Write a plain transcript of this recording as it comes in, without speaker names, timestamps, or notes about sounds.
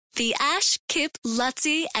The Ash, Kip,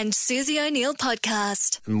 Lutzi and Susie O'Neill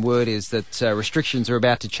podcast. And word is that restrictions are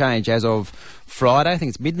about to change as of Friday. I think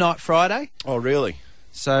it's midnight Friday. Oh, really?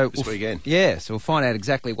 So This weekend? Yeah, so we'll find out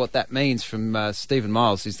exactly what that means from Stephen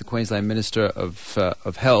Miles, who's the Queensland Minister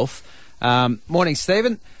of Health. Morning,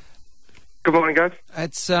 Stephen. Good morning, guys.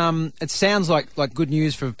 It sounds like good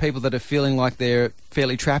news for people that are feeling like they're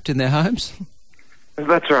fairly trapped in their homes.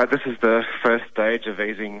 That's right. This is the first stage of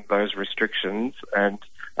easing those restrictions, and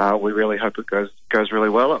we really hope it goes really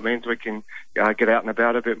well. It means we can get out and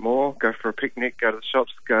about a bit more, go for a picnic, go to the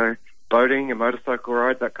shops, go boating, a motorcycle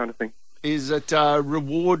ride, that kind of thing. Is it a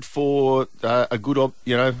reward for a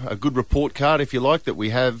good report card, if you like, that we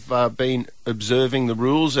have been observing the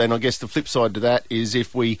rules? And I guess the flip side to that is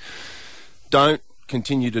if we don't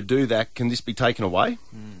continue to do that, can this be taken away?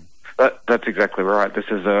 That's exactly right. This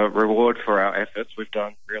is a reward for our efforts. We've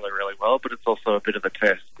done really, really well, but it's also a bit of a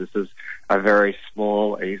test. This is a very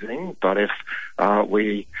small easing, but if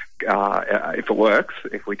it works,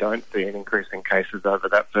 if we don't see an increase in cases over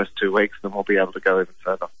that first 2 weeks, then we'll be able to go even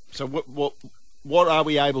further. So what are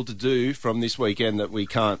we able to do from this weekend that we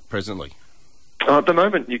can't presently? At the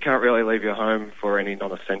moment, you can't really leave your home for any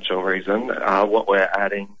non-essential reason. What we're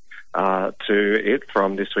adding to it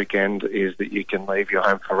from this weekend is that you can leave your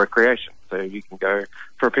home for recreation. So you can go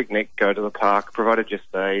for a picnic, go to the park, provided you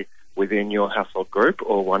stay within your household group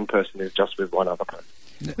or one person is just with one other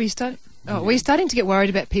person. Were you starting to get worried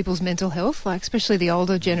about people's mental health, like especially the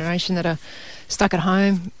older generation that are stuck at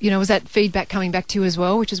home? You know, was that feedback coming back to you as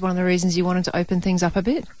well, which is one of the reasons you wanted to open things up a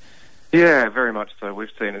bit? Yeah, very much so. We've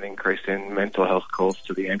seen an increase in mental health calls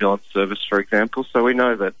to the ambulance service, for example. So we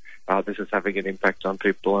know that this is having an impact on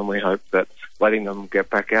people, and we hope that letting them get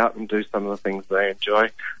back out and do some of the things they enjoy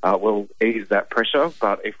will ease that pressure.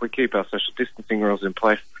 But if we keep our social distancing rules in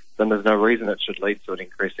place, then there's no reason it should lead to an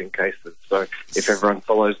increase in cases. So if everyone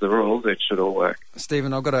follows the rules, it should all work.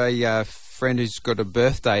 Stephen, I've got a friend who's got a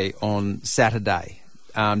birthday on Saturday.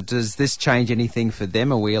 Does this change anything for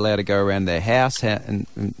them? Are we allowed to go around their house? How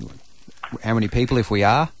many people, if we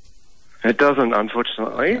are? It doesn't,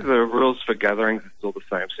 unfortunately. The rules for gatherings is still the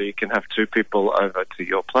same. So you can have 2 people over to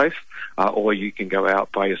your place, or you can go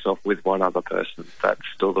out by yourself with one other person. That's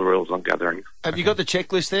still the rules on gatherings. Have you got the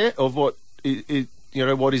checklist there of what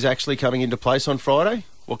is actually coming into place on Friday?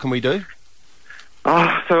 What can we do?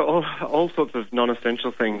 So all sorts of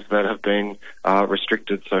non-essential things that have been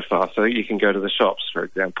restricted so far. So you can go to the shops, for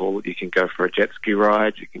example. You can go for a jet ski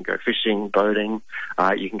ride. You can go fishing, boating.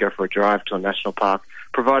 You can go for a drive to a national park,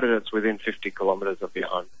 provided it's within 50 kilometres of your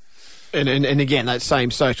home. And again, that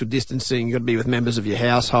same social distancing, you've got to be with members of your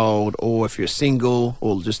household, or if you're single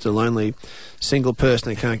or just a lonely single person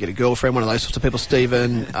that can't get a girlfriend, one of those sorts of people,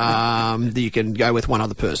 Stephen, that you can go with one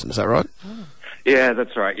other person. Is that right? Yeah,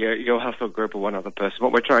 that's right. Your household group or one other person.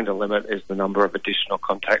 What we're trying to limit is the number of additional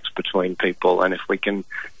contacts between people, and if we can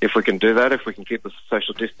do that, if we can keep the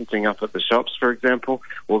social distancing up at the shops, for example,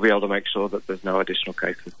 we'll be able to make sure that there's no additional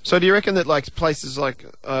cases. So do you reckon that like places like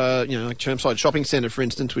like Chermside Shopping Centre, for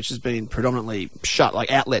instance, which has been predominantly shut,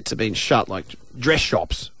 like outlets have been shut, like dress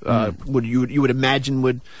shops, you would imagine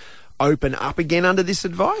would open up again under this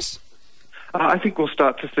advice? I think we'll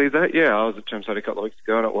start to see that. Yeah, I was at Chermside a couple of weeks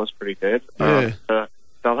ago and it was pretty dead. Yeah.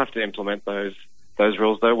 They'll have to implement those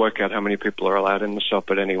rules. They'll work out how many people are allowed in the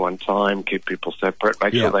shop at any one time, keep people separate,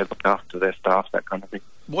 make sure they look after their staff, that kind of thing.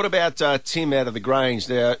 What about Tim out of the Grange?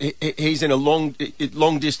 Now, he's in a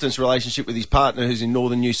long-distance relationship with his partner who's in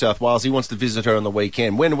northern New South Wales. He wants to visit her on the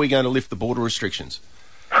weekend. When are we going to lift the border restrictions?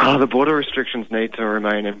 The border restrictions need to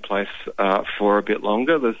remain in place for a bit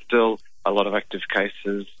longer. There's still a lot of active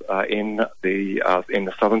cases in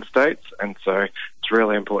the southern states, and so it's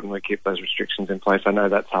really important we keep those restrictions in place. I know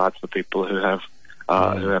that's hard for people who have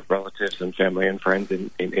relatives and family and friends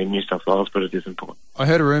in New South Wales, but it is important. I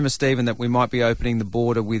heard a rumour, Stephen, that we might be opening the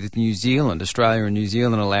border with New Zealand, Australia and New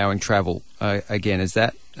Zealand allowing travel again. Is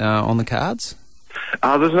that on the cards?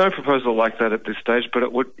 There's no proposal like that at this stage, but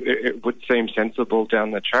it would seem sensible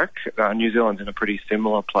down the track. New Zealand's in a pretty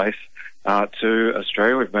similar place to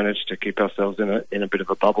Australia. We've managed to keep ourselves in a bit of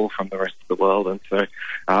a bubble from the rest of the world, and so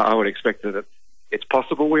I would expect that it's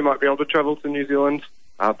possible we might be able to travel to New Zealand,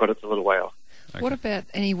 but it's a little way off. Okay. What about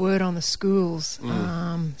any word on the schools,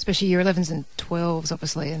 especially year 11s and 12s,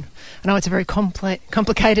 obviously? And I know it's a very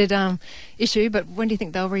complicated issue, but when do you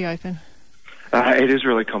think they'll reopen? It is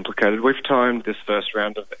really complicated. We've timed this first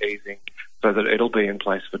round of easing so that it'll be in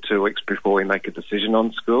place for 2 weeks before we make a decision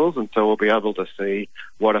on schools, and so we'll be able to see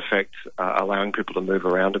what effect allowing people to move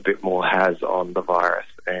around a bit more has on the virus.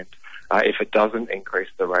 And if it doesn't increase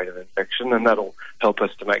the rate of infection, then that'll help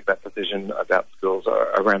us to make that decision about schools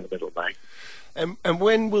around the middle of May. And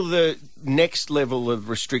when will the next level of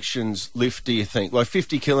restrictions lift, do you think? Like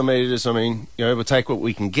 50 kilometres, I mean, we'll take what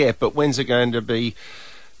we can get, but when's it going to be,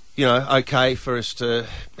 okay for us to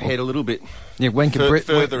head a little bit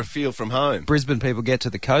further afield from home? Brisbane people get to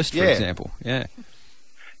the coast, for example. Yeah.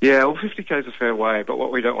 Yeah, well, 50k is a fair way, but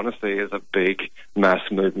what we don't want to see is a big mass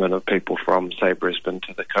movement of people from, say, Brisbane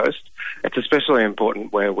to the coast. It's especially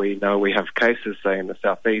important where we know we have cases, say, in the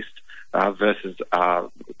southeast versus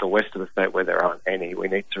the west of the state where there aren't any. We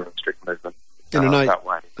need to restrict movement that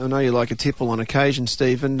way. I know you like a tipple on occasion,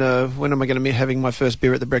 Stephen. When am I going to be having my first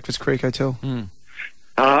beer at the Breakfast Creek Hotel?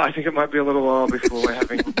 I think it might be a little while before we're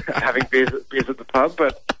having beers at the pub,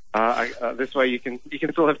 but this way you can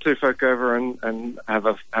still have two folk over and have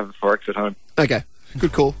a Forex at home. Okay,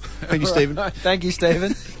 good call. Thank you, Stephen. Thank you,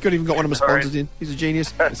 Stephen. Could even got one of my sponsors in. He's a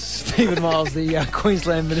genius. Stephen Miles, the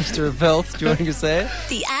Queensland Minister of Health, joining us there.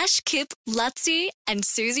 The Ash, Kip, Lutzi and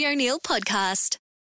Susie O'Neill podcast.